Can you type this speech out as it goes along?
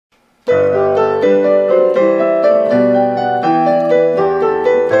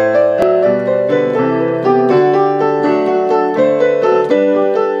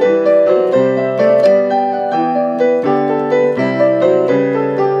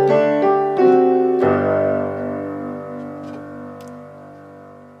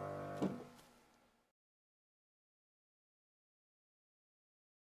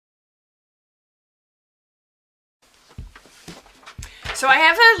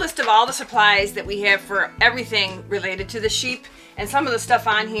list of all the supplies that we have for everything related to the sheep, and some of the stuff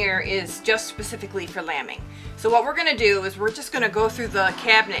on here is just specifically for lambing. So what we're gonna do is we're just gonna go through the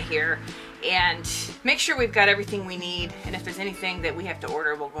cabinet here and make sure we've got everything we need, and if there's anything that we have to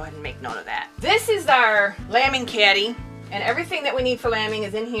order, we'll go ahead and make note of that. This is our lambing caddy, and everything that we need for lambing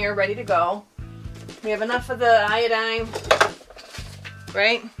is in here ready to go. We have enough of the iodine,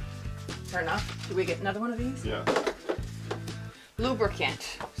 right? Fair enough. Did we get another one of these? Yeah.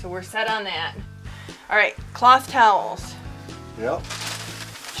 Lubricant. So we're set on that. All right, cloth towels. Yep.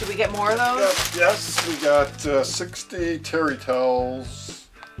 Should we get more of those? Yes, we got 60 terry towels.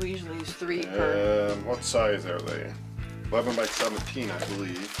 We usually use 3 per. What size are they? 11 by 17, I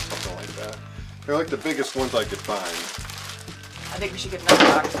believe, something like that. They're like the biggest ones I could find. I think we should get another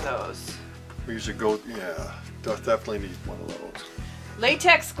box of those. We should go, yeah, definitely need one of those.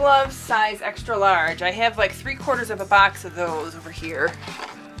 Latex gloves, size extra large. I have like 3/4 of a box of those over here.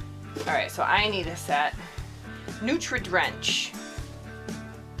 All right, so I need a set. Nutri-Drench.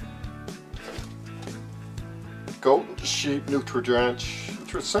 Goat, sheep, Nutri-Drench.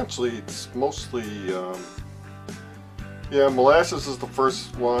 Essentially, it's mostly, yeah, molasses is the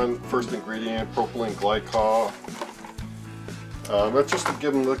first ingredient, propylene glycol. That's just to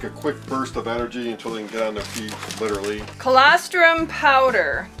give them like a quick burst of energy until they can get on their feet, literally. Colostrum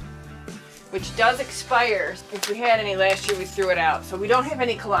powder, which does expire. If we had any last year, we threw it out. So we don't have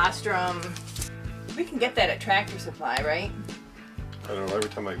any colostrum. We can get that at Tractor Supply, right? I don't know, every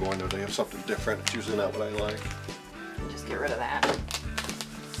time I go in there, they have something different. It's usually not what I like. Just get rid of that.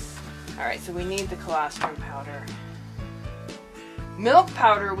 All right, so we need the colostrum powder. Milk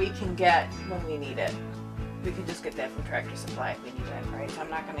powder we can get when we need it. We can just get that from Tractor Supply if we need it, right? So I'm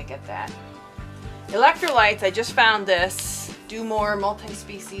not gonna get that. Electrolytes, I just found this. Do More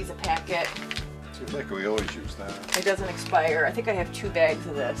multi-species, a packet. Seems like we always use that. It doesn't expire. I think I have 2 bags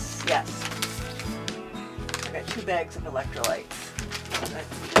of this, yes. I got 2 bags of electrolytes.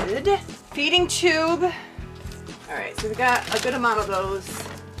 That's good. Feeding tube. All right, so we got a good amount of those.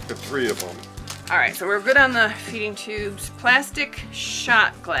 Got 3 of them. All right, so we're good on the feeding tubes. Plastic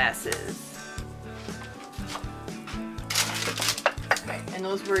shot glasses. And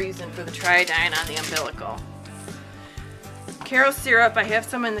those we're using for the Triodine on the umbilical. Caro syrup, I have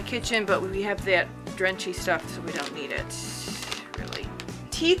some in the kitchen, but we have that drenchy stuff, so we don't need it, really.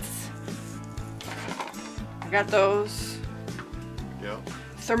 Teats, I got those. Yeah.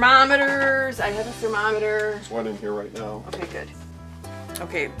 Thermometers, I have a thermometer. There's one in here right now. Okay, good.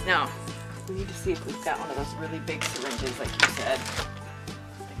 Okay, now, we need to see if we've got one of those really big syringes, like you said.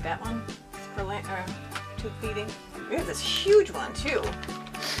 Like that one for tube feeding. We have this huge one too.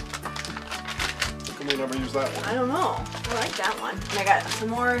 How come we never use that one? I don't know. I like that one. And I got some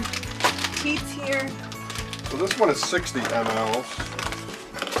more teats here. So this one is 60 ml.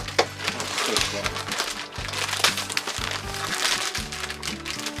 This one.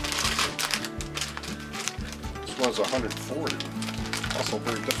 This one's 140. Also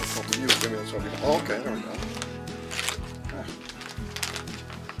very difficult to use. Give me this one. Oh, okay, there we go.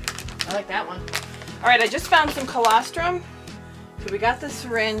 I like that one. All right, I just found some colostrum. So we got the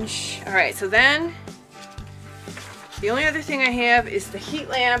syringe. All right, so then the only other thing I have is the heat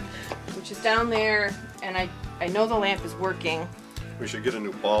lamp, which is down there, and I know the lamp is working. We should get a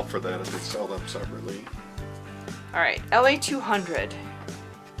new bulb for that if they sell them separately. All right, LA200.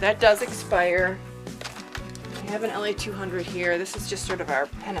 That does expire. We have an LA200 here. This is just sort of our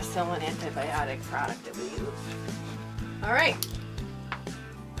penicillin antibiotic product that we use. All right,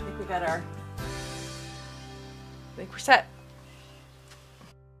 I think we got our, I think we're set.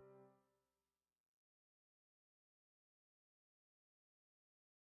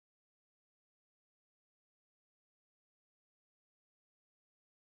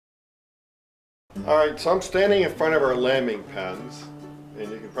 Alright, so I'm standing in front of our lambing pens, and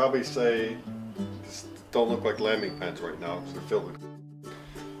you can probably say these don't look like lambing pens right now because they're filled with.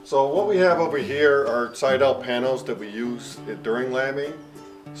 So what we have over here are side-out panels that we use during lambing.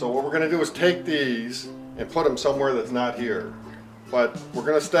 So what we're going to do is take these and put them somewhere that's not here. But we're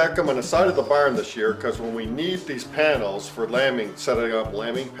going to stack them on the side of the barn this year because when we need these panels for lambing, setting up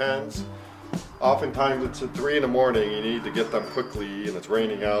lambing pens, oftentimes it's at 3 in the morning, you need to get them quickly and it's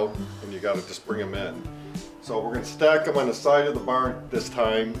raining out and you got to just bring them in. So we're going to stack them on the side of the barn this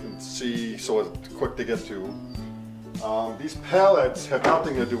time and see so it's quick to get to. These pallets have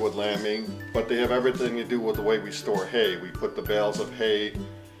nothing to do with lambing, but they have everything to do with the way we store hay. We put the bales of hay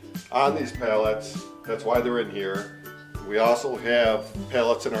on these pallets, that's why they're in here. We also have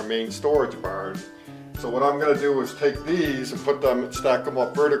pallets in our main storage barn. So what I'm going to do is take these and put them, stack them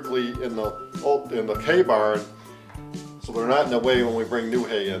up vertically in the hay barn, so so they're not in the way when we bring new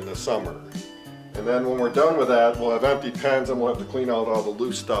hay in this summer. And then when we're done with that, we'll have empty pens and we'll have to clean out all the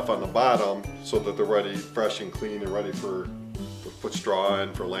loose stuff on the bottom so that they're ready, fresh and clean and ready to put straw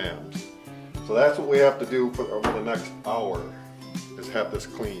in for lambs. So that's what we have to do over the next hour, is have this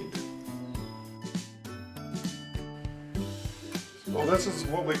cleaned. Well, this is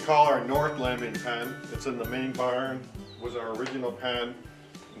what we call our north lambing pen. It's in the main barn. It was our original pen.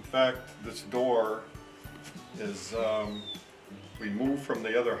 In fact, this door is, we moved from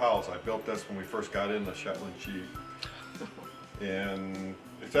the other house. I built this when we first got in the Shetland sheep. And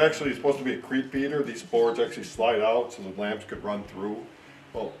it's actually supposed to be a creep feeder. These boards actually slide out so the lambs could run through.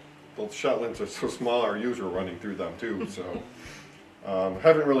 Well, the Shetlands are so small, our ewes were running through them too, so.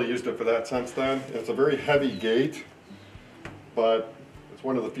 Haven't really used it for that since then. It's a very heavy gate, but it's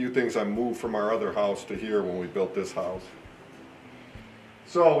one of the few things I moved from our other house to here when we built this house.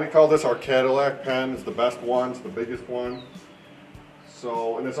 So we call this our Cadillac pen. It's the best one, it's the biggest one.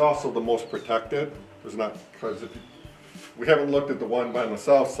 So, and it's also the most protected. There's not, because we haven't looked at the one on the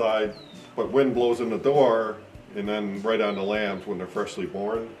south side, but wind blows in the door and then right on the lambs when they're freshly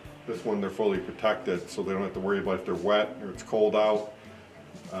born. This one they're fully protected, so they don't have to worry about if they're wet or it's cold out.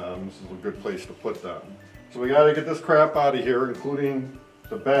 This is a good place to put them. So we got to get this crap out of here, including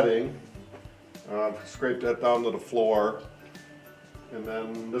the bedding. Scrape that down to the floor, and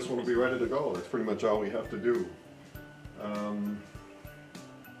then this one will be ready to go. That's pretty much all we have to do.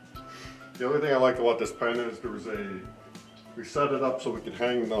 The other thing I like about this pen is we set it up so we could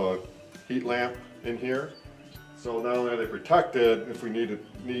hang the heat lamp in here. So not only are they protected if we need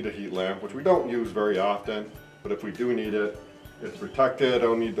a heat lamp, which we don't use very often, but if we do need it, it's protected. I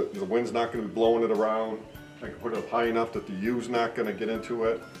don't need the wind's not going to be blowing it around. I can put it up high enough that the ewe's not going to get into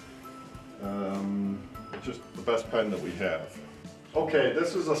it. It's just the best pen that we have. Okay,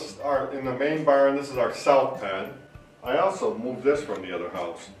 this is in the main barn. This is our south pen. I also moved this from the other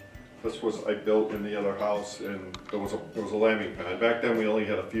house. This was I built in the other house, and there was a lambing pen. Back then we only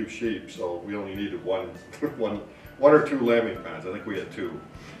had a few sheep, so we only needed one or two lambing pens. I think we had two.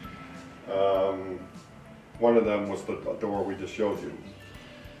 One of them was the door we just showed you.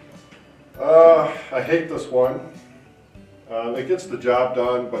 I hate this one. It gets the job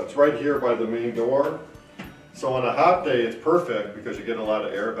done, but it's right here by the main door. So on a hot day it's perfect because you get a lot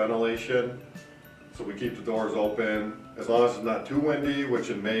of air ventilation. So we keep the doors open. As long as it's not too windy, which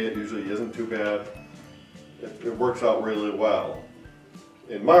in May it usually isn't too bad, it works out really well.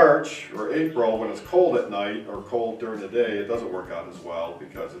 In March or April, when it's cold at night or cold during the day, it doesn't work out as well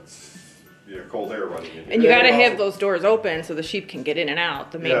because it's cold air running in. And you got to have those doors open so the sheep can get in and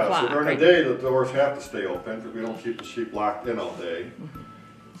out, the main flock. So during the day, the doors have to stay open because we don't keep the sheep locked in all day.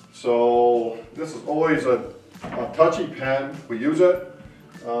 So this is always a touchy pen. We use it.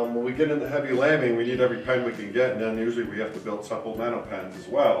 When we get into heavy lambing, we need every pen we can get, and then usually we have to build supplemental pens as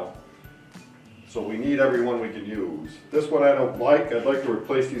well. So we need every one we can use. This one I don't like. I'd like to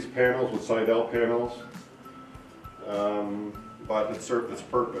replace these panels with side-out panels. But it served its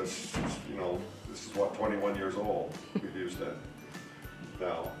purpose. This is what, 21 years old we've used it.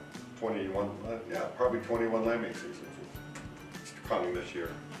 Now, 21, probably 21 lambing seasons. It's coming this year.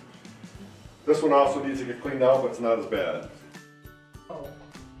 This one also needs to get cleaned out, but it's not as bad. Oh.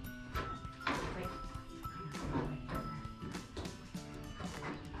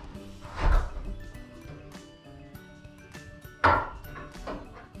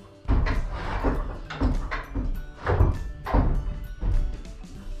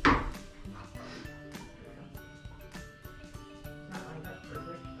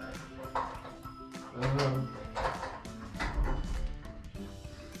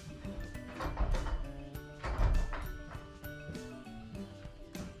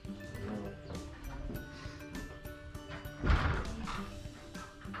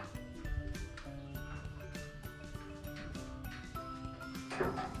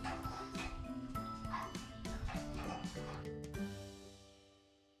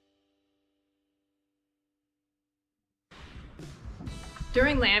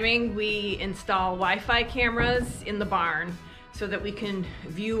 During lambing, we install Wi-Fi cameras in the barn so that we can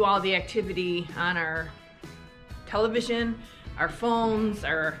view all the activity on our television, our phones,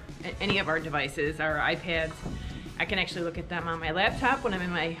 or any of our devices, our iPads. I can actually look at them on my laptop when I'm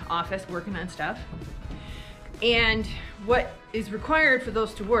in my office working on stuff. And what is required for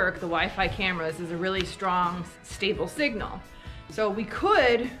those to work, the Wi-Fi cameras, is a really strong, stable signal. So we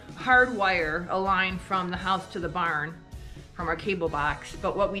could hardwire a line from the house to the barn from our cable box,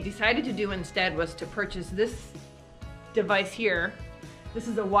 but what we decided to do instead was to purchase this device here. This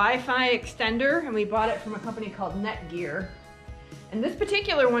is a Wi-Fi extender, and we bought it from a company called Netgear. And this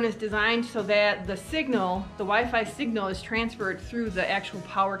particular one is designed so that the signal, the Wi-Fi signal, is transferred through the actual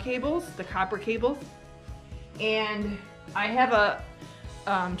power cables, the copper cables. And I have a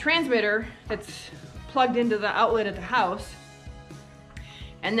transmitter that's plugged into the outlet at the house.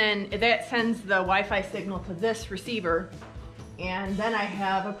 And then that sends the Wi-Fi signal to this receiver. And then I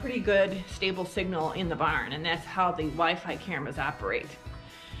have a pretty good stable signal in the barn, and that's how the Wi-Fi cameras operate.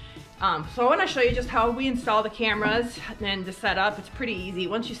 So I want to show you just how we install the cameras and the setup. It's pretty easy.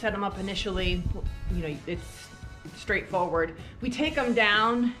 Once you set them up initially, you know, it's straightforward. We take them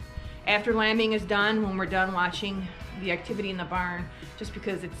down after lambing is done, when we're done watching the activity in the barn, just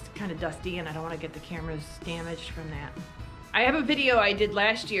because it's kind of dusty and I don't want to get the cameras damaged from that. I have a video I did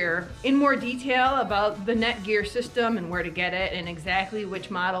last year in more detail about the Netgear system and where to get it and exactly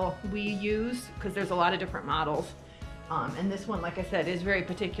which model we use, because there's a lot of different models. And this one, like I said, is very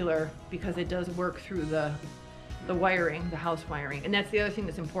particular because it does work through the wiring, the house wiring. And that's the other thing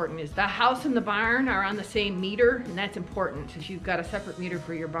that's important, is the house and the barn are on the same meter, and that's important. If you've got a separate meter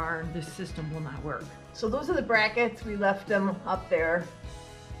for your barn, this system will not work. So those are the brackets. We left them up there.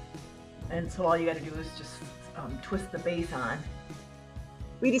 And so all you gotta do is just twist the base on.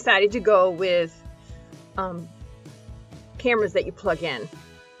 We decided to go with cameras that you plug in.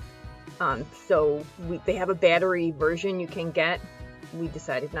 They have a battery version you can get. We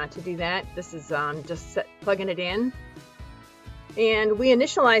decided not to do that. This is just plugging it in. And we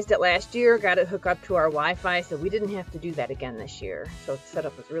initialized it last year, got it hooked up to our Wi-Fi, so we didn't have to do that again this year. So the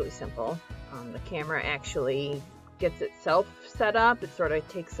setup was really simple. The camera actually gets itself set up. It sort of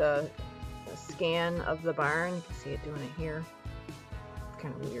takes a scan of the barn. You can see it doing it here. It's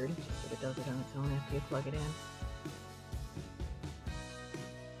kind of weird, but it does it on its own after you plug it in.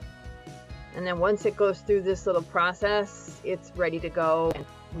 And then once it goes through this little process, it's ready to go. And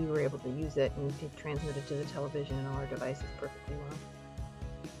we were able to use it and to transmit it to the television and all our devices perfectly well.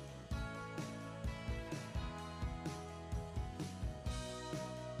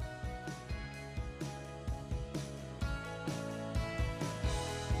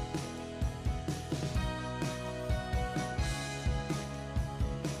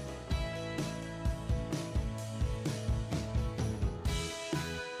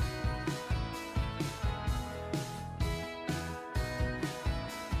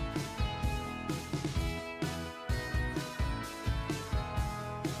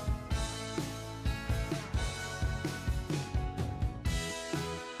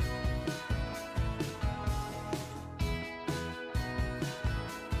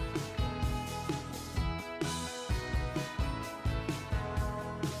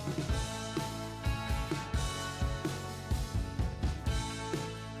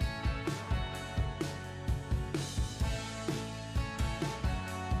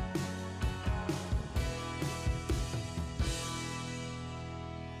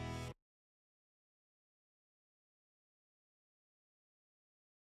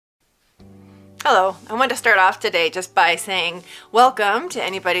 Hello, I wanted to start off today just by saying welcome to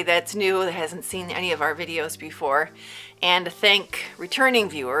anybody that's new that hasn't seen any of our videos before, and to thank returning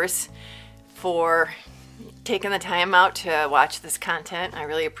viewers for taking the time out to watch this content. I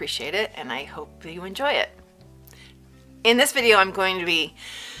really appreciate it, and I hope you enjoy it. In this video, I'm going to be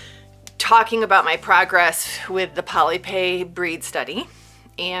talking about my progress with the Polypay breed study,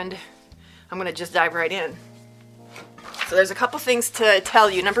 and I'm going to just dive right in. So there's a couple things to tell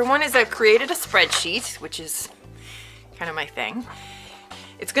you. Number one is I've created a spreadsheet, which is kind of my thing.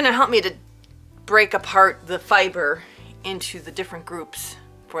 It's going to help me to break apart the fiber into the different groups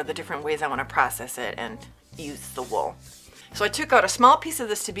for the different ways I want to process it and use the wool. So I took out a small piece of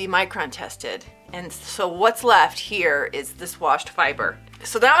this to be micron tested, and so what's left here is this washed fiber.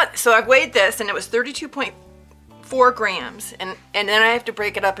 So I've weighed this, and it was 32.4 grams, and then I have to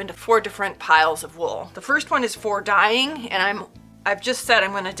break it up into 4 different piles of wool. The first one is for dyeing, and I've just said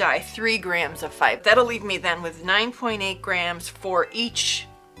I'm going to dye 3 grams of fiber. That'll leave me then with 9.8 grams for each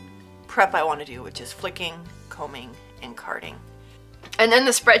prep I want to do, which is flicking, combing, and carding. And then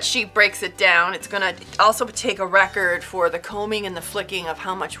the spreadsheet breaks it down. It's going to also take a record for the combing and the flicking of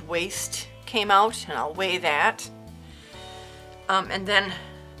how much waste came out, and I'll weigh that. And then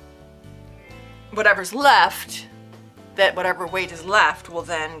whatever's left, whatever weight is left will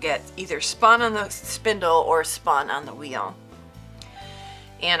then get either spun on the spindle or spun on the wheel.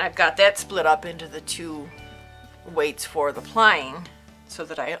 And I've got that split up into the 2 weights for the plying, so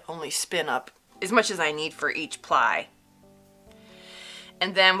that I only spin up as much as I need for each ply.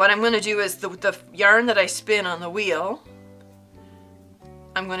 And then what I'm going to do is the yarn that I spin on the wheel,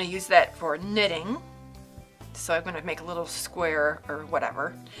 I'm going to use that for knitting. So I'm going to make a little square or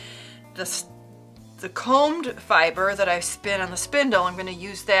whatever. The the combed fiber that I spin on the spindle, I'm going to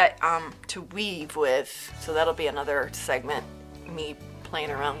use that to weave with. So that'll be another segment, me playing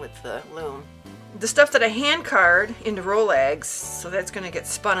around with the loom. The stuff that I hand card into roll eggs, so that's going to get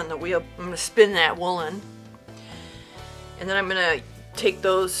spun on the wheel. I'm going to spin that woolen. And then I'm going to take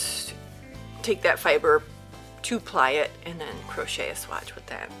that fiber, 2-ply it, and then crochet a swatch with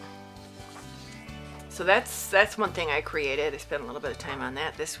that. So that's one thing I created. I spent a little bit of time on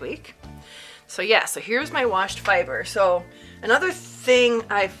that this week. So yeah, so here's my washed fiber. So another thing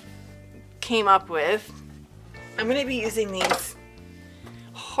I've came up with, I'm going to be using these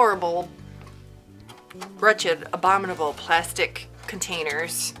horrible, wretched, abominable plastic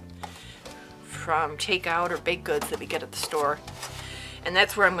containers from takeout or baked goods that we get at the store. And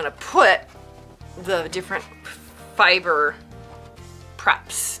that's where I'm going to put the different fiber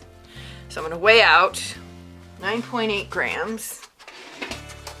preps. So I'm going to weigh out 9.8 grams.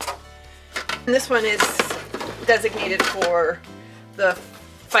 And this one is designated for the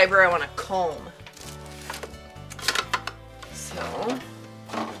fiber I want to comb. So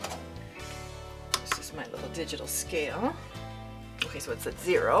this is my little digital scale. Okay, so it's at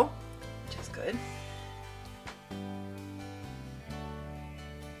 0, which is good.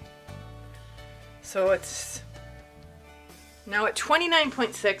 So it's now at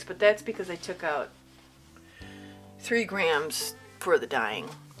 29.6, but that's because I took out 3 grams for the dyeing.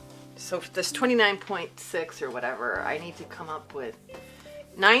 So for this 29.6 or whatever, I need to come up with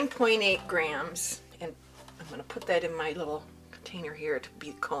 9.8 grams, and I'm going to put that in my little container here to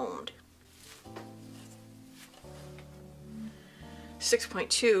be combed.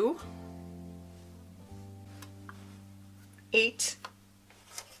 6.2, 8,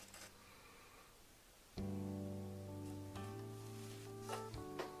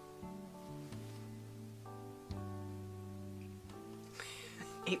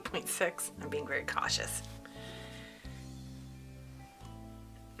 8.6. I'm being very cautious.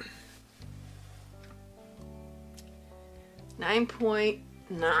 9.9.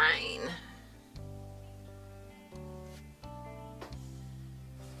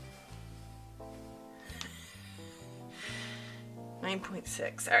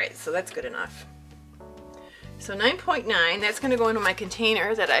 9.6. All right, so that's good enough. So 9.9, that's going to go into my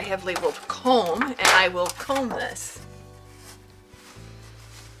container that I have labeled comb, and I will comb this.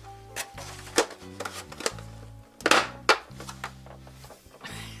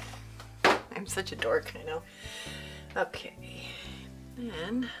 I'm such a dork, I know. Okay,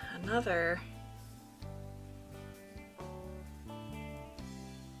 and another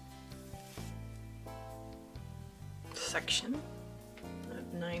section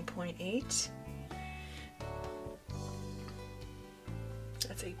of 9.8.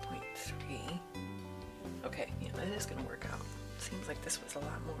 That's 8.3. Okay, yeah, that is going to work out. Seems like this was a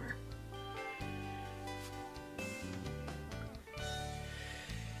lot more.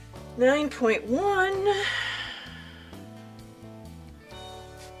 Nine 9.1.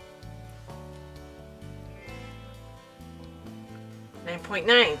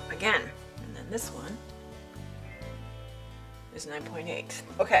 Again, and then this one is 9.8.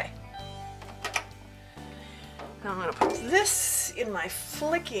 Okay. Now I'm going to put this in my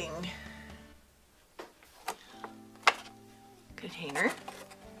flicking container.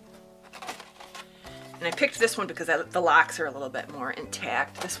 And I picked this one because the locks are a little bit more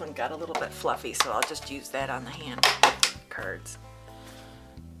intact. This one got a little bit fluffy, so I'll just use that on the hand cards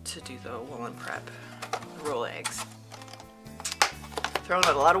to do the woolen prep, the roll eggs. Throwing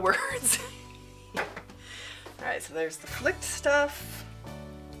out a lot of words. Alright, so there's the flicked stuff.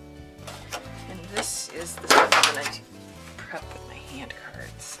 And this is the stuff I'm going to prep with my hand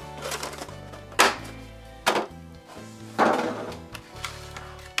cards.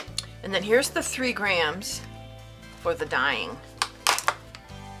 And then here's the 3 grams for the dyeing.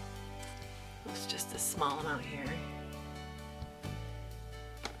 It's just a small amount here.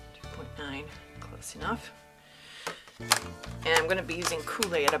 2.9, close enough. And I'm going to be using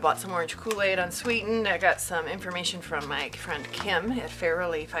Kool-Aid. I bought some orange Kool-Aid unsweetened. I got some information from my friend Kim at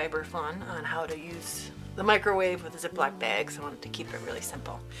Fairly Fiber Fun on how to use the microwave with a Ziploc bag, so I wanted to keep it really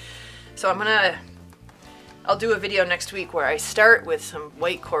simple. So I'll do a video next week where I start with some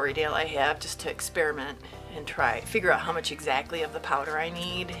white Corriedale I have just to experiment and figure out how much exactly of the powder I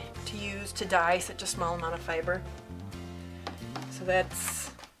need to use to dye such a small amount of fiber. So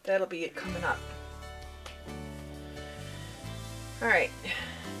that'll be it coming up. Alright,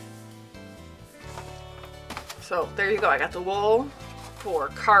 so there you go. I got the wool for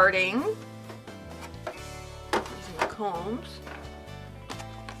carding, using the combs,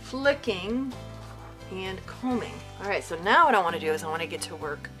 flicking, and combing. Alright, so now what I want to do is I want to get to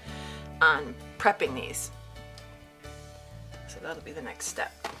work on prepping these. So that'll be the next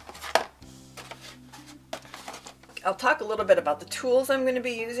step. I'll talk a little bit about the tools I'm going to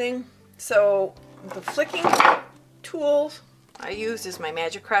be using. So the flicking tools I used is my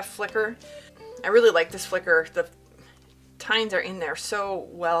Magicraft flicker. I really like this flicker. The tines are in there so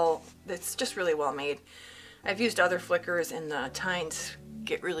well. It's just really well made. I've used other flickers and the tines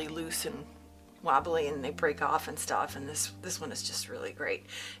get really loose and wobbly and they break off and stuff, and this one is just really great.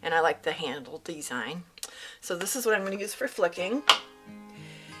 And I like the handle design. So this is what I'm going to use for flicking.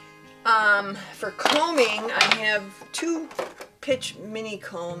 For combing, I have 2 pitch mini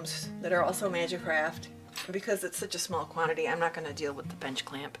combs that are also Magicraft. Because it's such a small quantity, I'm not going to deal with the bench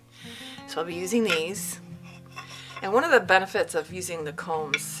clamp. So I'll be using these. And one of the benefits of using the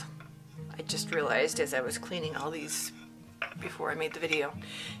combs, I just realized as I was cleaning all these before I made the video,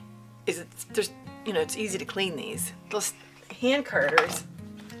 is it's easy to clean these. Those hand carders,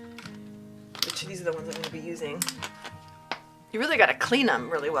 which these are the ones I'm going to be using, you really got to clean them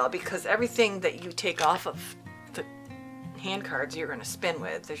really well because everything that you take off of the hand cards you're going to spin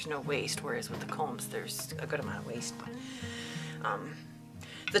with, there's no waste, whereas with the combs there's a good amount of waste.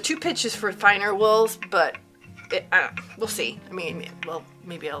 The 2 pitch is for finer wools, but we'll see. I mean, well,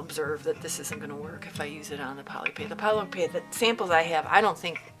 maybe I'll observe that this isn't going to work if I use it on the Polypay. The Polypay, the samples I have, I don't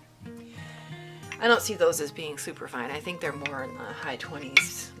see those as being super fine. I think they're more in the high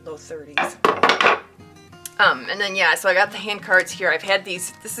 20s, low 30s. And then yeah, so I got the hand cards here. I've had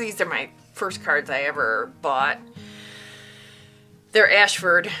these. These are my first cards I ever bought. They're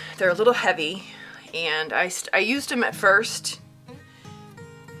Ashford. They're a little heavy, and I used them at first,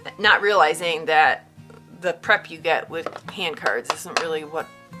 not realizing that the prep you get with hand cards isn't really what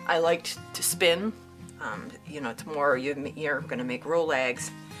I liked to spin. You know, it's more you're going to make rollags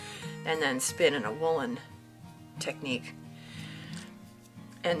and then spin in a woolen technique.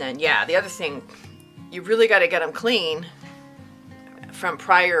 And then yeah, the other thing, you really got to get them clean from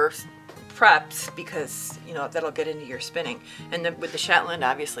prior preps because, you know, that'll get into your spinning. And then with the Shetland,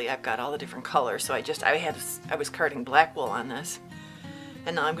 obviously I've got all the different colors, so I was carding black wool on this,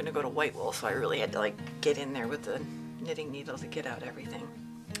 and now I'm going to go to white wool, so I really had to like get in there with the knitting needle to get out everything.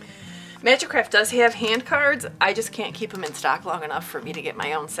 Magicraft does have hand cards. I just can't keep them in stock long enough for me to get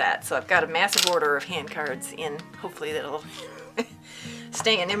my own set, so I've got a massive order of hand cards in. Hopefully that'll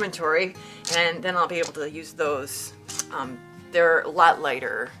stay in inventory, and then I'll be able to use those. They're a lot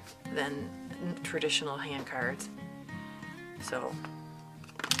lighter than traditional hand cards. So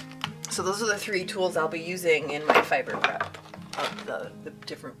those are the 3 tools I'll be using in my fiber prep of the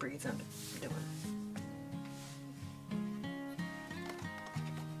different breeds I'm doing.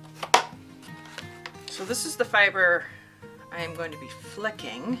 So this is the fiber I am going to be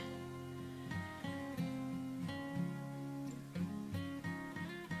flicking.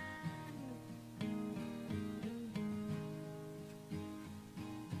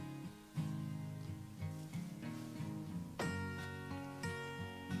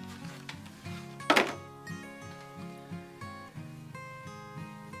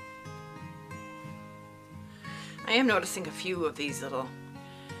 I am noticing a few of these little,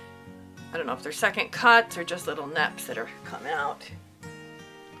 I don't know if they're second cuts or just little neps that are coming out.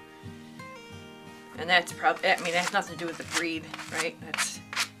 And that's probably, I mean, that has nothing to do with the breed, right? That's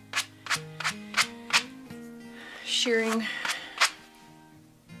shearing.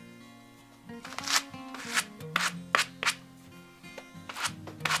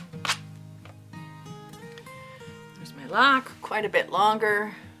 There's my lock, quite a bit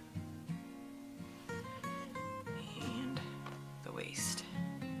longer.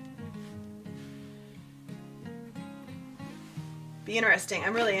 Be interesting.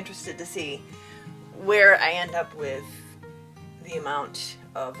 I'm really interested to see where I end up with the amount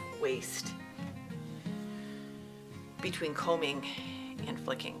of waste between combing and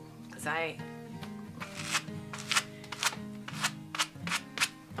flicking, because I'm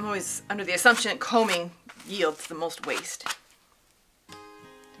always under the assumption that combing yields the most waste. So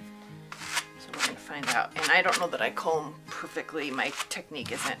we're going to find out. And I don't know that I comb perfectly. My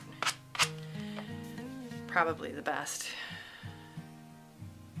technique isn't probably the best.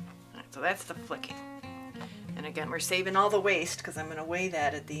 So that's the flicking. And again, we're saving all the waste because I'm going to weigh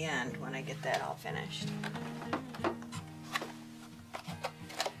that at the end when I get that all finished. I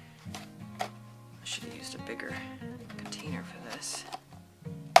should have used a bigger container for this.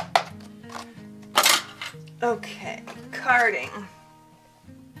 Okay, carding.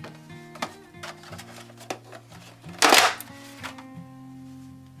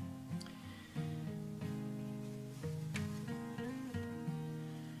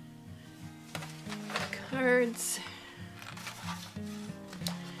 Cards.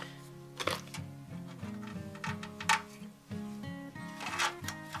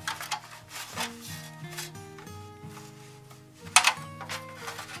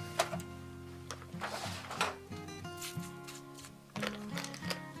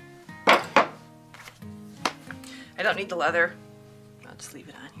 I don't need the leather. I'll just leave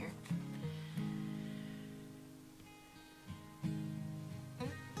it on here.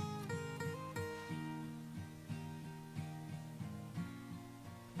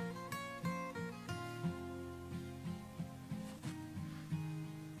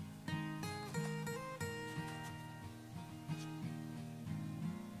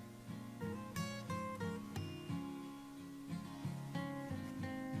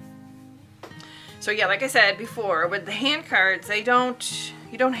 So yeah, like I said before, with the hand cards, you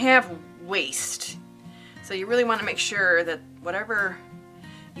don't have waste. So you really want to make sure that whatever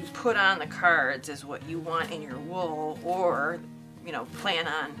you put on the cards is what you want in your wool, or, you know, plan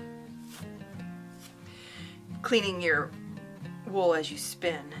on cleaning your wool as you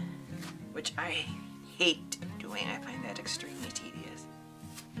spin, which I hate doing. I find that extremely tedious.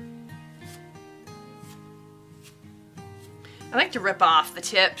 I like to rip off the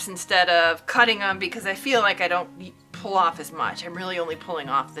tips instead of cutting them because I feel like I don't pull off as much. I'm really only pulling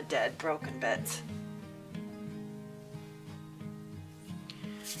off the dead, broken bits.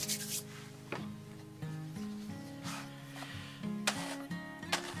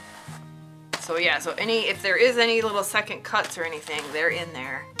 So yeah, so if there is any little second cuts or anything, they're in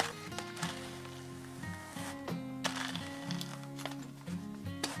there.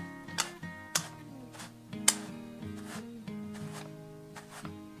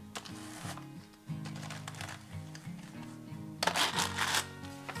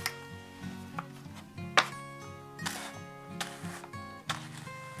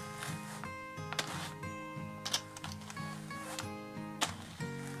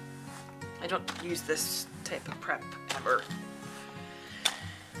 I don't use this type of prep ever.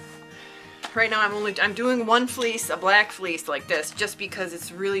 Right now I'm doing one fleece, a black fleece like this, just because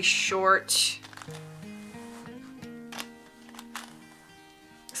it's really short.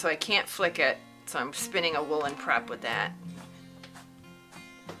 So I can't flick it, so I'm spinning a woolen prep with that.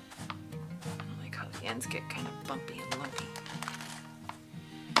 I like how the ends get kind of bumpy and lumpy.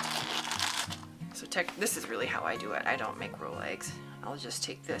 So this is really how I do it. I don't make roll eggs. I'll just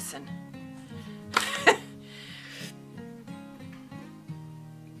take this and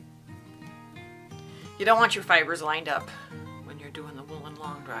you don't want your fibers lined up when you're doing the woolen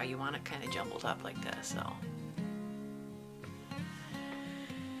long dry. You want it kind of jumbled up like this. So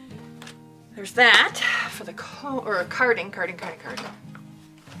there's that for the carding.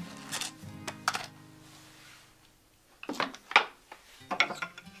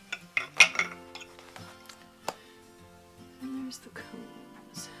 And there's the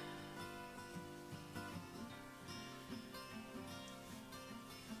combs.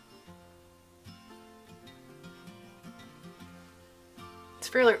 It's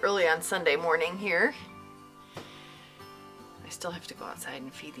fairly early on Sunday morning here. I still have to go outside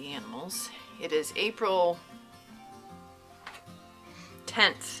and feed the animals. It is April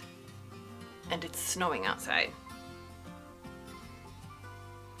 10th and it's snowing outside.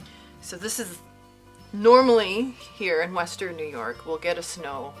 So this is normally here in Western New York, we'll get a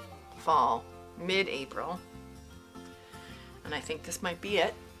snowfall mid-April. And I think this might be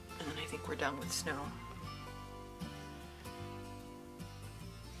it. And then I think we're done with snow.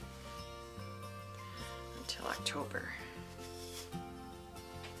 Until October.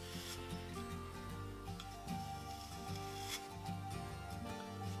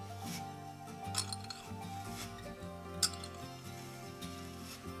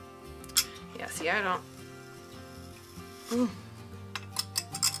 Yeah, see, I don't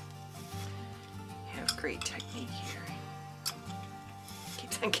have great technique here.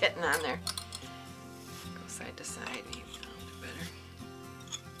 Keeps on getting on there. Go side to side, maybe I'll do better.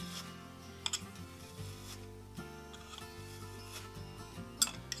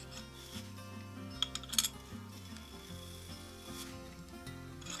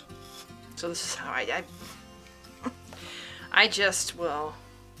 So this is how I just will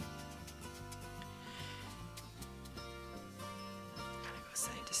kind of go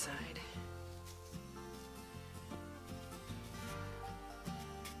side to side.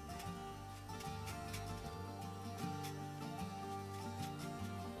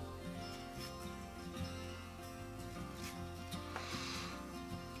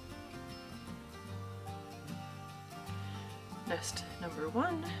 Nest number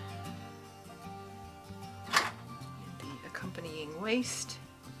 1. Accompanying waist.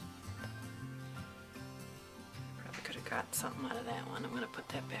 Probably could have got something out of that one. I'm going to put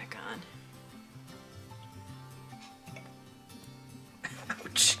that back on.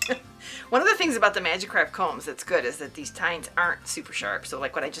 Ouch. One of the things about the Magic Craft combs that's good is that these tines aren't super sharp. So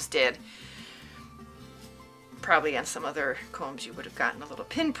like what I just did, probably on some other combs you would have gotten a little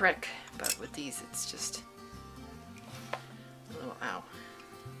pinprick, but with these it's just Wow.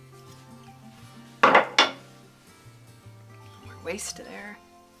 More waist there.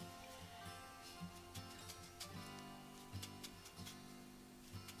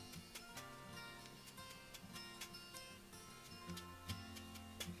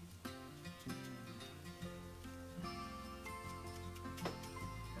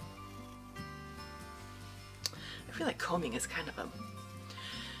 I feel like combing is kind of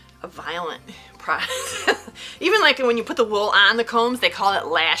a violent process. Even like when you put the wool on the combs, they call it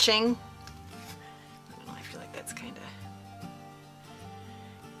lashing. I don't know, I feel like that's kind of...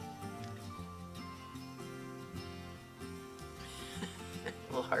 a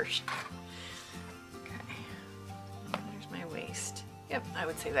little harsh. Okay, there's my waist. Yep, I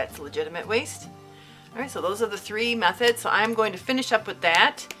would say that's a legitimate waist. All right, so those are the 3 methods. So I'm going to finish up with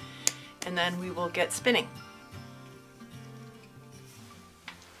that, and then we will get spinning.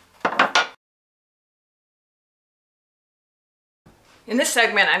 In this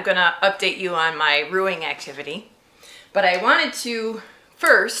segment, I'm going to update you on my rooing activity, but I wanted to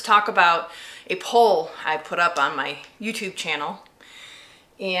first talk about a poll I put up on my YouTube channel,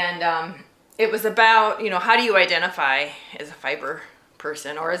 and it was about, you know, how do you identify as a fiber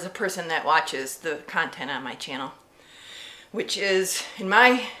person or as a person that watches the content on my channel, which is, in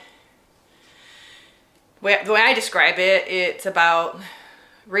my way, the way I describe it, it's about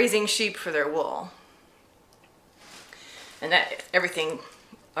raising sheep for their wool. And that everything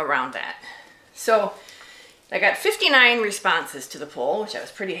around that. So I got 59 responses to the poll, which I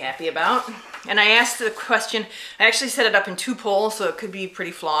was pretty happy about. And I asked the question, I actually set it up in 2 polls, so it could be pretty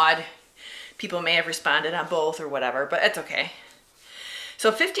flawed. People may have responded on both or whatever, but it's okay.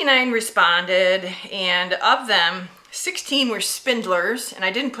 So 59 responded, and of them, 16 were spindlers, and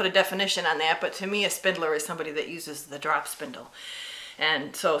I didn't put a definition on that, but to me a spindler is somebody that uses the drop spindle.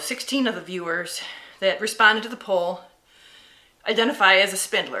 And so 16 of the viewers that responded to the poll identify as a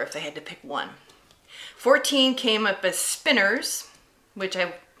spindler if they had to pick one. 14 came up as spinners, which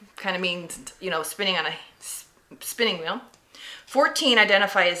I kind of means, you know, spinning on a spinning wheel. 14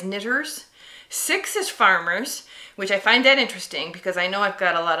 identify as knitters. 6 is farmers, which I find that interesting because I know I've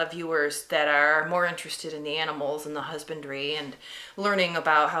got a lot of viewers that are more interested in the animals and the husbandry and learning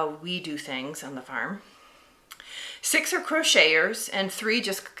about how we do things on the farm. 6 are crocheters, and 3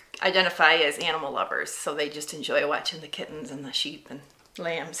 just identify as animal lovers, so they just enjoy watching the kittens and the sheep and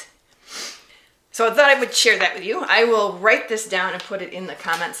lambs. So I thought I would share that with you. I will write this down and put it in the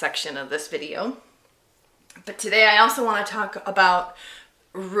comment section of this video. But today I also want to talk about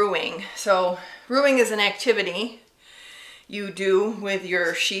rooing. So rooing is an activity you do with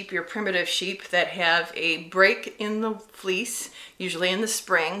your sheep, your primitive sheep that have a break in the fleece, usually in the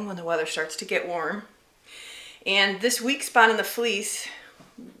spring when the weather starts to get warm. And this weak spot in the fleece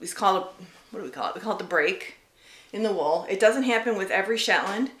is called, what do we call it? We call it the break in the wool. It doesn't happen with every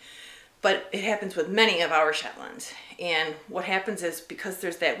Shetland, but it happens with many of our Shetlands. And what happens is, because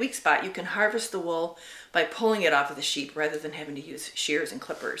there's that weak spot, you can harvest the wool by pulling it off of the sheep rather than having to use shears and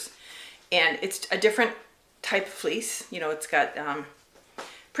clippers. And it's a different type of fleece. You know, it's got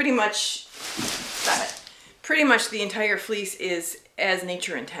pretty much the entire fleece is as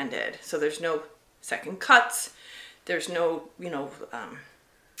nature intended. So there's no second cuts. There's no, you know,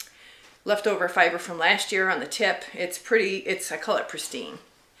 leftover fiber from last year on the tip. It's pretty, I call it pristine.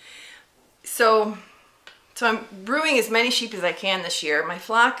 So I'm brewing as many sheep as I can this year. My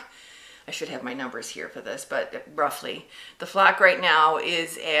flock, I should have my numbers here for this, but roughly, the flock right now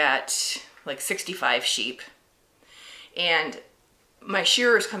is at like 65 sheep. And my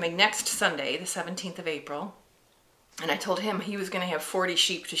shearer is coming next Sunday, the 17th of April. And I told him he was going to have 40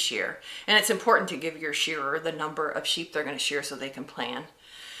 sheep to shear. And it's important to give your shearer the number of sheep they're going to shear so they can plan.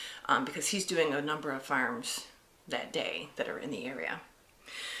 Because he's doing a number of farms that day that are in the area.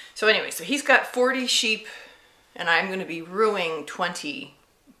 So anyway, so he's got 40 sheep, and I'm going to be rooing 20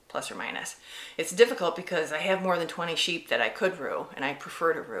 plus or minus. It's difficult because I have more than 20 sheep that I could roo, and I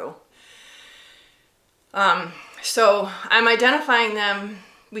prefer to roo. So I'm identifying them.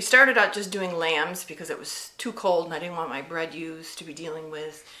 We started out just doing lambs because it was too cold and I didn't want my bread ewes to be dealing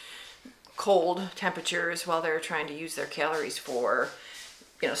with cold temperatures while they're trying to use their calories for,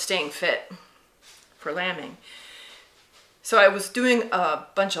 you know, staying fit for lambing. So I was doing a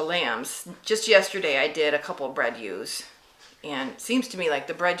bunch of lambs. Just yesterday I did a couple of bread ewes, and it seems to me like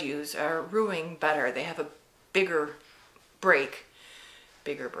the bread ewes are rooing better. They have a bigger break.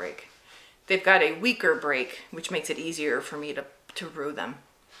 They've got a weaker break, which makes it easier for me to roo them.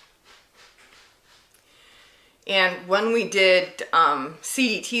 And when we did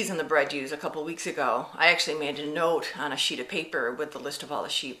CDTs in the bread ewes a couple weeks ago, I actually made a note on a sheet of paper with the list of all the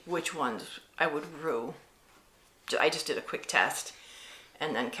sheep, which ones I would roo I just did a quick test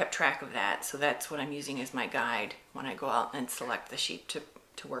and then kept track of that. So that's what I'm using as my guide when I go out and select the sheep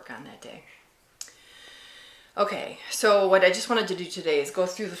to work on that day. Okay, so what I just wanted to do today is go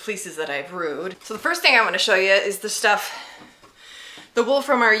through the fleeces that I've rooed. So the first thing I want to show you is the stuff, the wool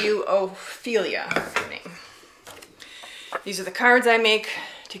from our Ophelia. These are the cards I make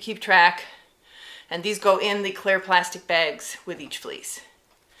to keep track, and these go in the clear plastic bags with each fleece.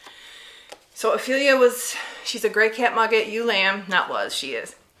 So Ophelia she's a gray cat mugget, ewe lamb, she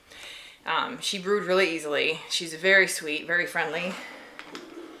is. She brewed really easily. She's very sweet, very friendly.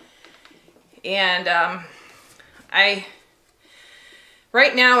 And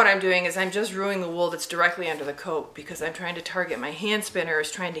right now what I'm doing is I'm just rooing the wool that's directly under the coat because I'm trying to target my hand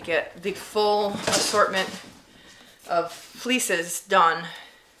spinners, trying to get the full assortment of fleeces done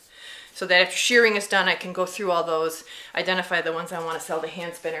so that after shearing is done I can go through all those, identify the ones I want to sell to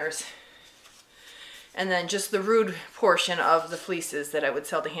hand spinners, and then just the roo'd portion of the fleeces that I would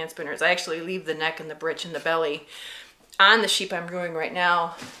sell to hand spinners. I actually leave the neck and the breech and the belly on the sheep I'm rooing right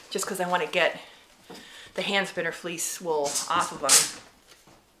now just because I want to get the hand spinner fleece wool off of them.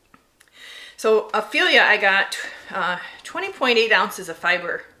 So Ophelia, I got 20.8 ounces of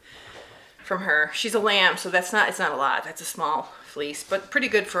fiber from her. She's a lamb, so it's not a lot. That's a small fleece, but pretty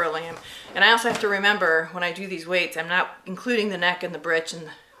good for a lamb. And I also have to remember when I do these weights, I'm not including the neck and the breech and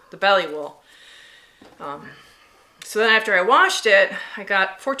the belly wool. So then after I washed it, I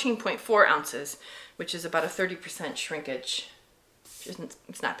got 14.4 ounces, which is about a 30% shrinkage.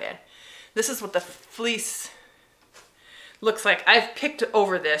 It's not bad. This is what the fleece looks like. I've picked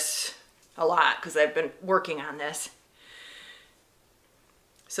over this a lot because I've been working on this.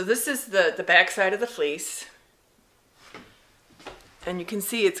 So this is the back side of the fleece. And you can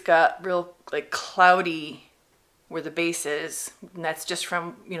see it's got real like cloudy where the base is. And that's just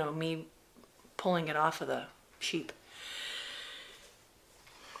from, you know, me pulling it off of the sheep.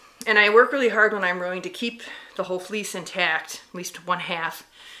 And I work really hard when I'm rooing to keep the whole fleece intact, at least one half,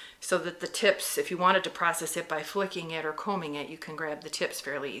 so that the tips, if you wanted to process it by flicking it or combing it, you can grab the tips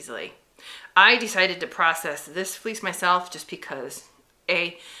fairly easily. I decided to process this fleece myself just because,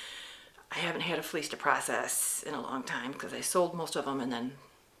 I haven't had a fleece to process in a long time because I sold most of them and then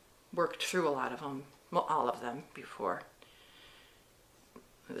worked through a lot of them, well, all of them before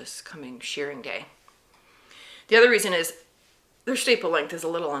this coming shearing day. The other reason is their staple length is a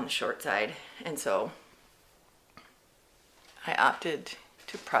little on the short side, and so I opted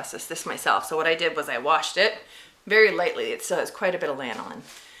to process this myself. So what I did was I washed it very lightly. It still has quite a bit of lanolin.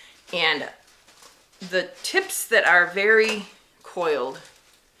 And the tips that are very coiled,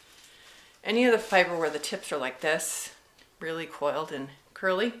 any of the fiber where the tips are like this, really coiled and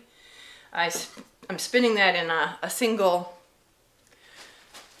curly, I'm spinning that in a single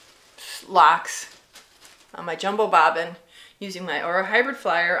locks on my jumbo bobbin using my Aura Hybrid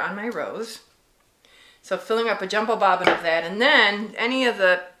Flyer on my rows. So filling up a jumbo bobbin of that, and then any of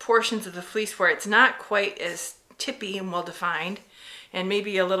the portions of the fleece where it's not quite as tippy and well defined and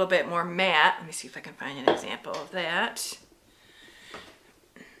maybe a little bit more matte. Let me see if I can find an example of that.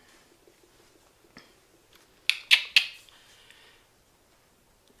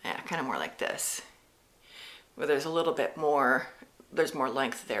 Yeah, kind of more like this, where there's a little bit more, there's more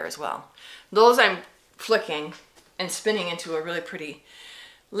length there as well. Those I'm flicking and spinning into a really pretty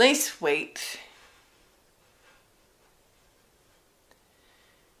lace weight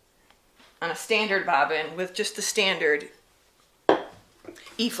on a standard bobbin with just the standard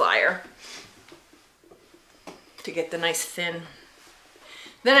E-flyer to get the nice thin.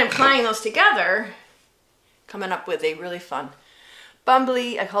 Then I'm tying those together, coming up with a really fun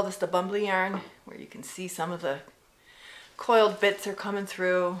bumbly, I call this the bumbly yarn, where you can see some of the coiled bits are coming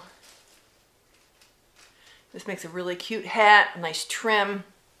through. This makes a really cute hat, a nice trim.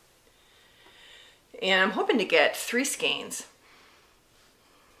 And I'm hoping to get 3 skeins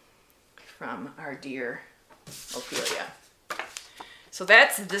from our dear Ophelia. So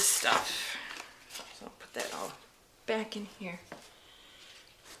that's this stuff. So I'll put that all back in here.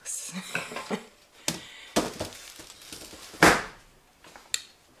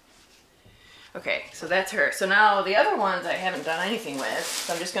 Okay, so that's her. So now the other ones I haven't done anything with,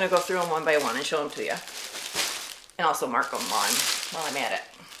 so I'm just going to go through them one by one and show them to you. And also mark them while I'm at it.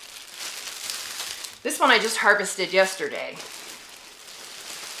 This one I just harvested yesterday.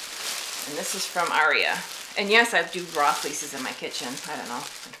 And this is from Aria. And yes, I do raw fleeces in my kitchen. I don't know.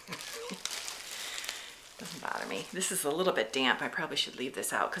 Doesn't bother me. This is a little bit damp. I probably should leave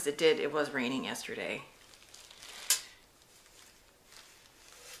this out because it was raining yesterday.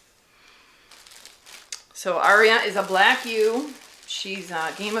 So Aria is a black ewe. She's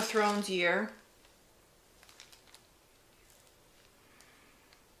Game of Thrones year.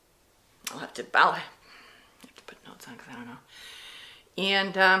 I'll have to put notes on because I don't know.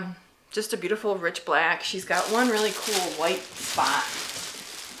 And just a beautiful rich black. She's got one really cool white spot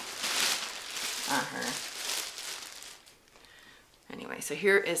on her. Anyway, so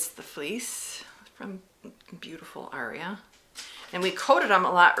here is the fleece from beautiful Aria. And we coated them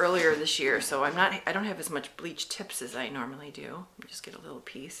a lot earlier this year, so I don't have as much bleach tips as I normally do. Let me just get a little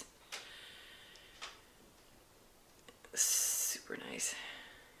piece. Super nice.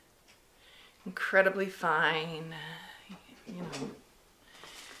 Incredibly fine, you know.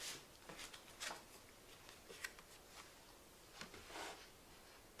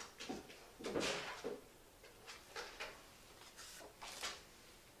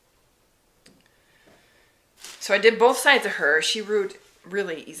 So I did both sides of her. She rooed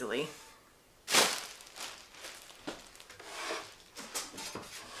really easily.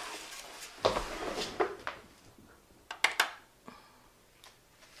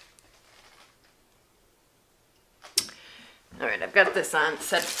 All right, I've got this on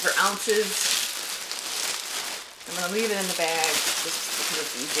set for ounces. I'm gonna leave it in the bag just because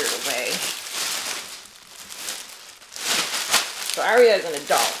it's easier to weigh. So Aria is an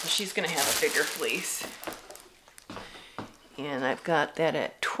adult, so she's gonna have a bigger fleece. And I've got that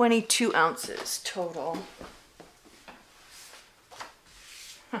at 22 ounces total.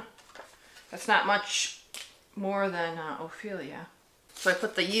 That's not much more than Ophelia. So I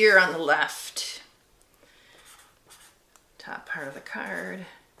put the year on the left. Top part of the card.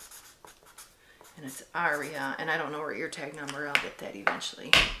 And it's Aria. And I don't know her ear tag number. I'll get that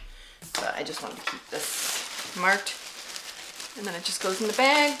eventually. But I just wanted to keep this marked. And then it just goes in the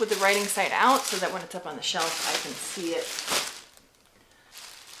bag with the writing side out so that when it's up on the shelf, I can see it.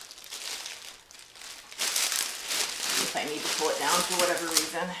 If I need to pull it down for whatever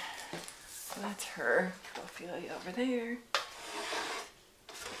reason. So that's her. Ophelia over there.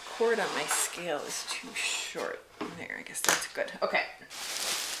 The cord on my scale is too short. There, I guess that's good. Okay.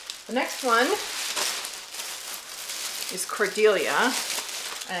 The next one is Cordelia.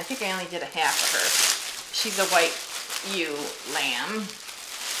 And I think I only did a half of her. She's a white ewe lamb.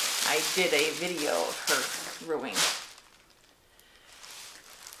 I did a video of her rooing.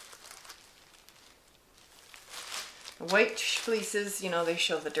 The white fleeces, you know, they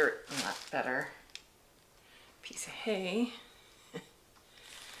show the dirt a lot better. Piece of hay.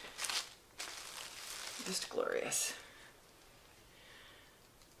 Just glorious.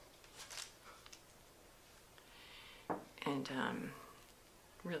 And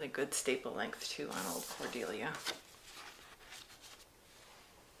really good staple length too on old Cordelia.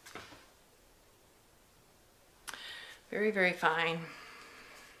 Very, very fine.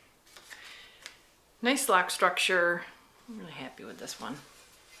 Nice lock structure. I'm really happy with this one.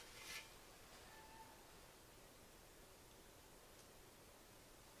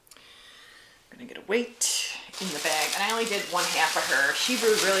 I'm gonna get a weight in the bag. And I only did one half of her. She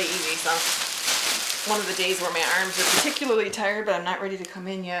brewed really easy, so one of the days where my arms are particularly tired, but I'm not ready to come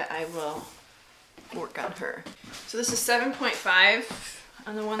in yet, I will work on her. So this is 7.5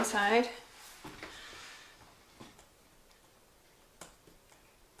 on the one side.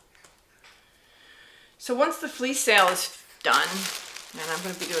 So once the fleece sale is done, and I'm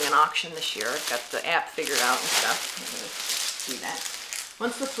going to be doing an auction this year, I've got the app figured out and stuff. See that.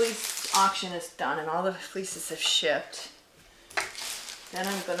 Once the fleece auction is done and all the fleeces have shipped, then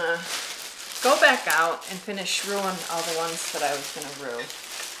I'm going to go back out and finish rooing all the ones that I was going to roo.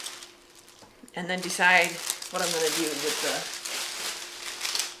 And then decide what I'm going to do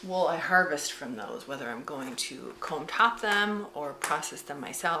with the wool I harvest from those, whether I'm going to comb top them or process them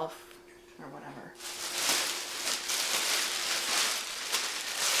myself or whatever.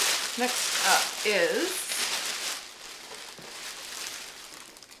 Next up is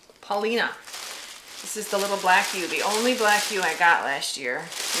Paulina. This is the little black ewe, the only black ewe I got last year,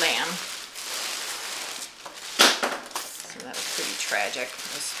 lamb. So that was pretty tragic.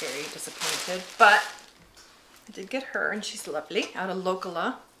 I was very disappointed, but I did get her and she's lovely, out of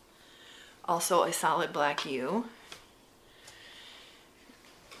Locala. Also a solid black ewe.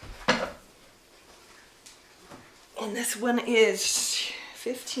 And this one is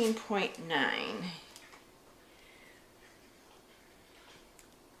 15.9.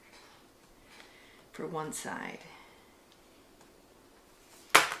 For one side.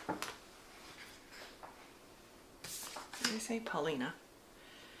 Did I say Paulina?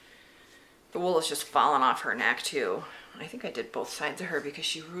 The wool is just falling off her neck too. I think I did both sides of her because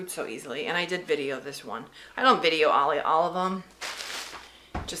she rooed so easily. And I did video this one. I don't video all of them.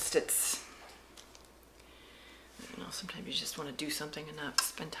 Just it's, you know, sometimes you just want to do something and not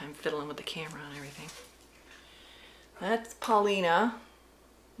spend time fiddling with the camera and everything. That's Paulina.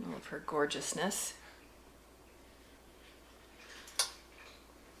 All of her gorgeousness.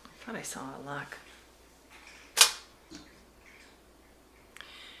 I thought I saw a lock.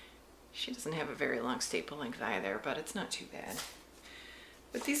 She doesn't have a very long staple length either, but it's not too bad.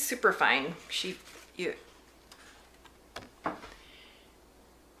 But these super fine sheep,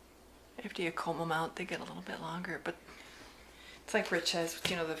 after you comb them out, they get a little bit longer. But it's like Rich says,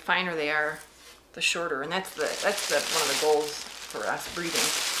 you know, the finer they are, the shorter, and that's one of the goals for us breeding,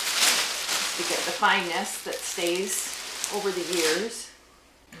 is to get the fineness that stays over the years.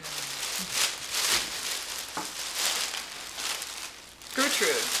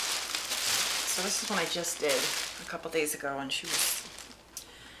 Gertrude. So this is one I just did a couple days ago, and she was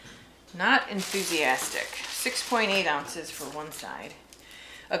not enthusiastic. 6.8 ounces for one side.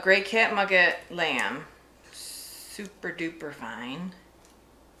 A gray cat mugget lamb. Super duper fine.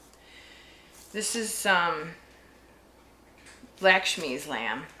 This is Lakshmi's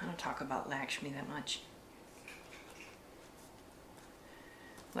lamb. I don't talk about Lakshmi that much.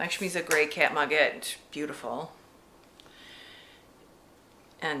 Lakshmi's a gray cat mugget. It's beautiful.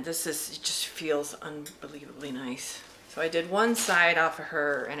 And this is, it just feels unbelievably nice. So I did one side off of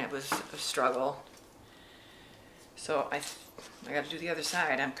her and it was a struggle. So I got to do the other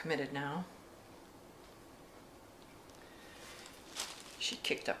side. I'm committed now. She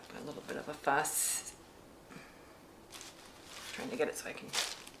kicked up a little bit of a fuss. Trying to get it so I can.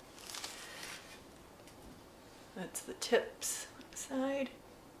 That's the tips side.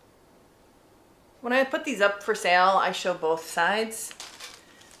 When I put these up for sale, I show both sides.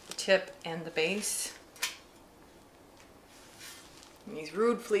 Tip and the base. And these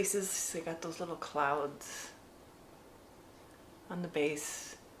roo'd fleeces, they got those little clouds on the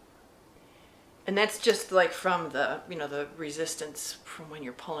base. And that's just like from the, you know, the resistance from when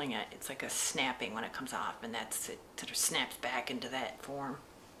you're pulling it. It's like a snapping when it comes off, and that's it, sort of snaps back into that form.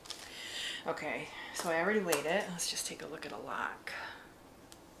 Okay, so I already weighed it. Let's just take a look at a lock.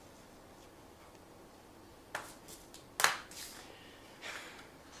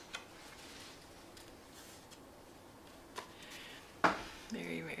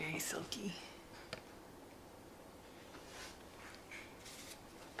 Very, very silky.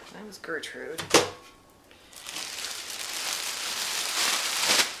 That was Gertrude.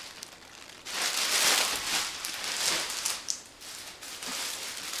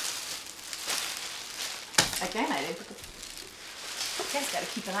 Again, I didn't put the... You guys gotta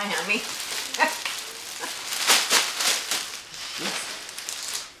keep an eye on me.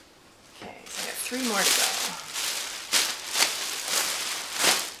 Okay, so I got 3 more to go.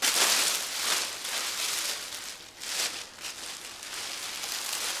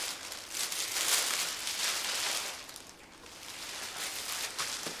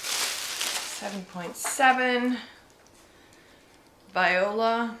 .7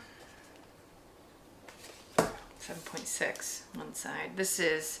 Viola, 7.6 one side. This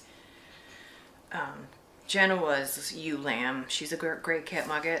is Genoa's ewe lamb. She's a gray cat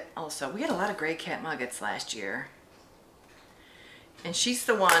mugget also. We had a lot of gray cat muggets last year. And she's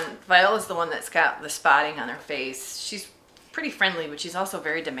the one, Viola's the one that's got the spotting on her face. She's pretty friendly, but she's also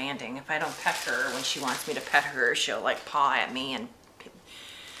very demanding. If I don't pet her when she wants me to pet her, she'll like paw at me and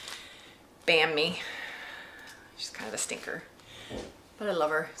bam me. She's kind of a stinker, but I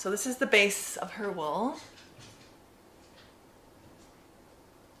love her. So this is the base of her wool.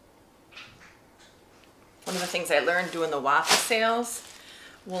 One of the things I learned doing the WAFA sales,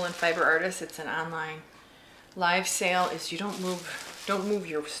 Wool and Fiber Artists, it's an online live sale, is you don't move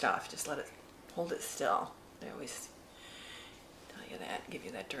your stuff. Just let it, hold it still. They always tell you that, give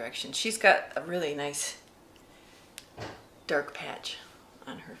you that direction. She's got a really nice dark patch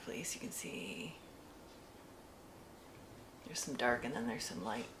on her fleece. You can see there's some dark and then there's some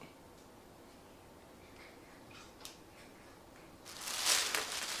light.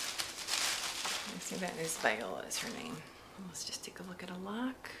 Let's see, that is Viola is her name. Let's just take a look at a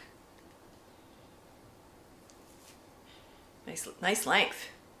lock. Nice length.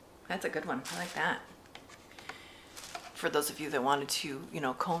 That's a good one. I like that. For those of you that wanted to, you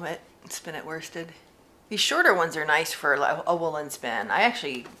know, comb it and spin it worsted. These shorter ones are nice for a woolen spin. I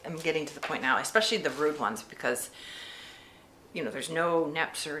actually am getting to the point now, especially the roo'd ones, because, you know, there's no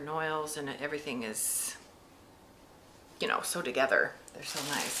neps or noils and everything is, you know, so together. They're so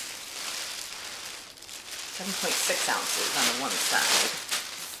nice. 7.6 ounces on the one side.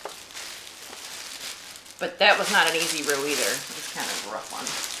 But that was not an easy row either. It was kind of a rough one.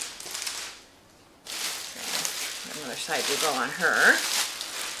 Okay. Another side to go on her.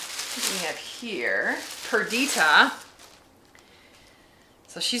 We have here Perdita.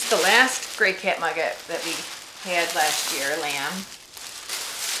 So she's the last gray cat mugget that we had last year, lamb.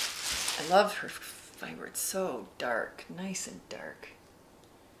 I love her fiber. It's so dark, nice and dark.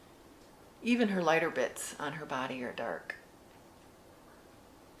 Even her lighter bits on her body are dark.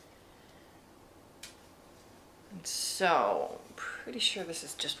 And so, pretty sure this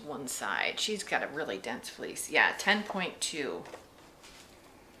is just one side. She's got a really dense fleece. Yeah, 10.2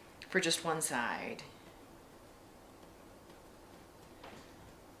 for just one side.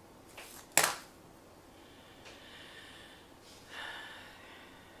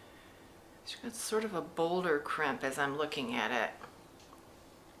 She's got sort of a bolder crimp as I'm looking at it.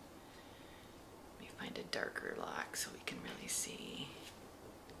 Let me find a darker lock so we can really see.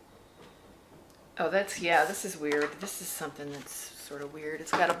 Oh, that's, yeah, this is weird. This is something that's sort of weird.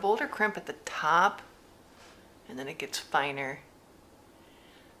 It's got a bolder crimp at the top, and then it gets finer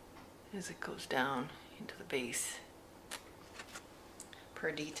as it goes down into the base.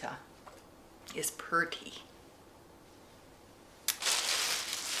 Perdita is purty.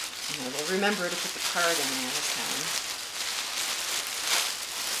 We'll remember to put the card in there this time.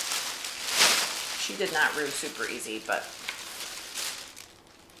 She did not rue super easy, but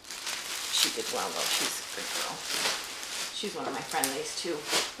she did well though. She's a good girl. She's one of my friendlies too.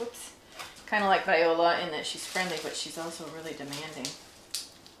 Whoops. Kind of like Viola in that she's friendly, but she's also really demanding.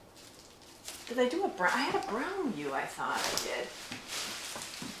 Did I do a brown? I had a brown U, I thought I did.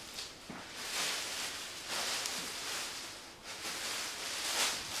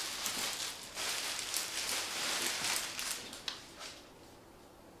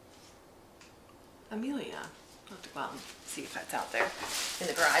 Amelia. I'll have to go out and see if that's out there in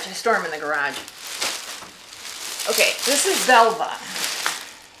the garage. I store them in the garage. Okay, this is Velva.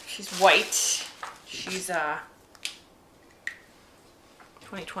 She's white. She's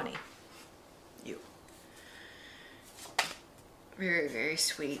 2020. You. Very, very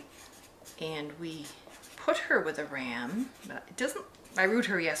sweet. And we put her with a ram, but it doesn't, I rooed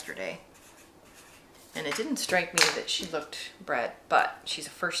her yesterday. And it didn't strike me that she looked bred, but she's a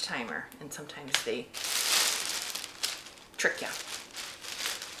first timer, and sometimes they trick you.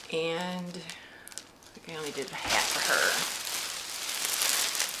 And I think I only did a hat for her.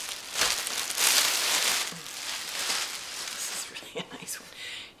 This is really a nice one.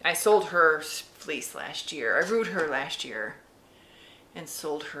 I sold her fleece last year. I rooed her last year and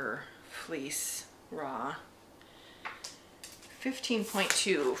sold her fleece raw.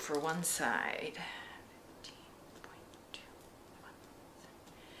 15.2 for one side.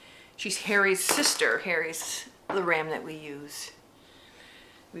 She's Harry's sister. Harry's the ram that we use.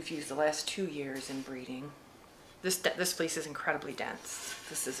 We've used the last 2 years in breeding. This fleece is incredibly dense.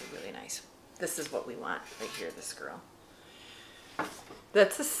 This is a really nice. This is what we want right here, this girl.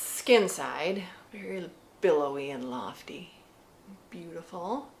 That's the skin side. Very billowy and lofty.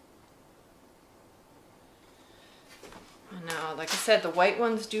 Beautiful. And now, like I said, the white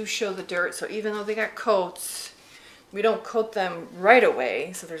ones do show the dirt, so even though they got coats, we don't coat them right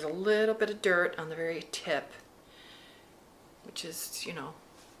away, so there's a little bit of dirt on the very tip, which is, you know,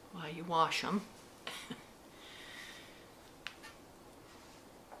 why you wash them.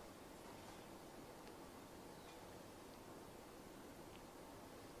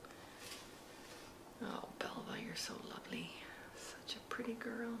 Oh, Belva, you're so lovely. Such a pretty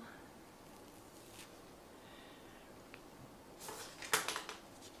girl.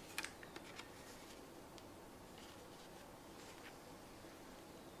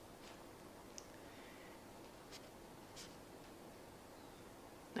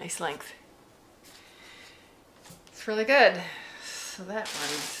 Nice length. It's really good. So that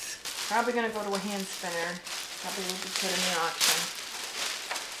one's probably going to go to a hand spinner. Probably will be put in the auction.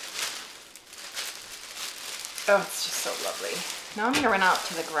 Oh, it's just so lovely. Now I'm going to run out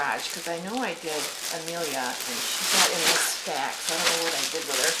to the garage because I know I did Amelia and she's not in this stack, so I don't know what I did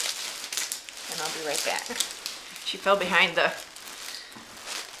with her. And I'll be right back. She fell behind the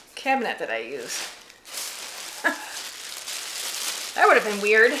cabinet that I use. That would have been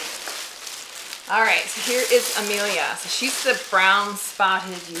weird. All right, so here is Amelia. So she's the brown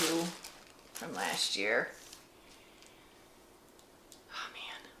spotted ewe from last year. Oh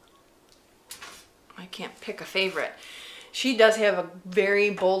man, I can't pick a favorite. She does have a very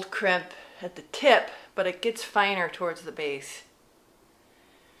bold crimp at the tip, but it gets finer towards the base.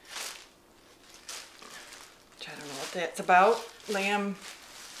 Which I don't know what that's about. Lamb,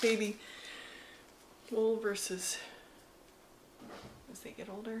 baby, wool versus as they get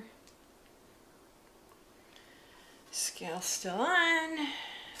older. Scale still on.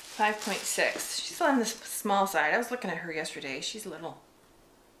 5.6. She's on this small side. I was looking at her yesterday. She's little.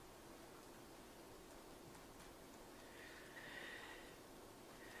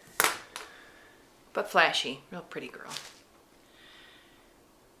 But flashy. Real pretty girl.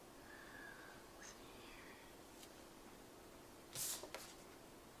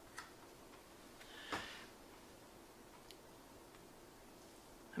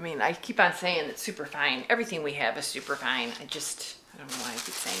 I mean, I keep on saying it's super fine. Everything we have is super fine. I don't know why I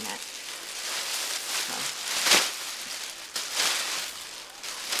keep saying that. So.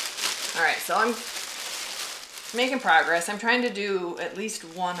 All right, so I'm making progress. I'm trying to do at least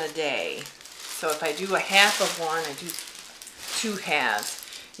one a day. So if I do a half of one, I do 2 halves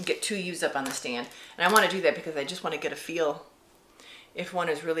and get 2 used up on the stand. And I want to do that because I just want to get a feel if one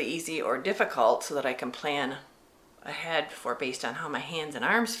is really easy or difficult so that I can plan ahead for based on how my hands and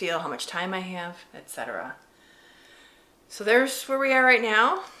arms feel, how much time I have, etc. So there's where we are right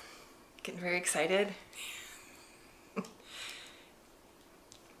now. Getting very excited.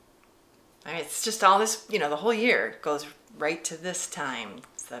 I mean, it's just all this, you know, the whole year goes right to this time.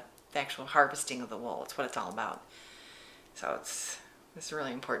 It's the actual harvesting of the wool. It's what it's all about. So this is a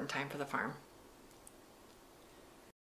really important time for the farm.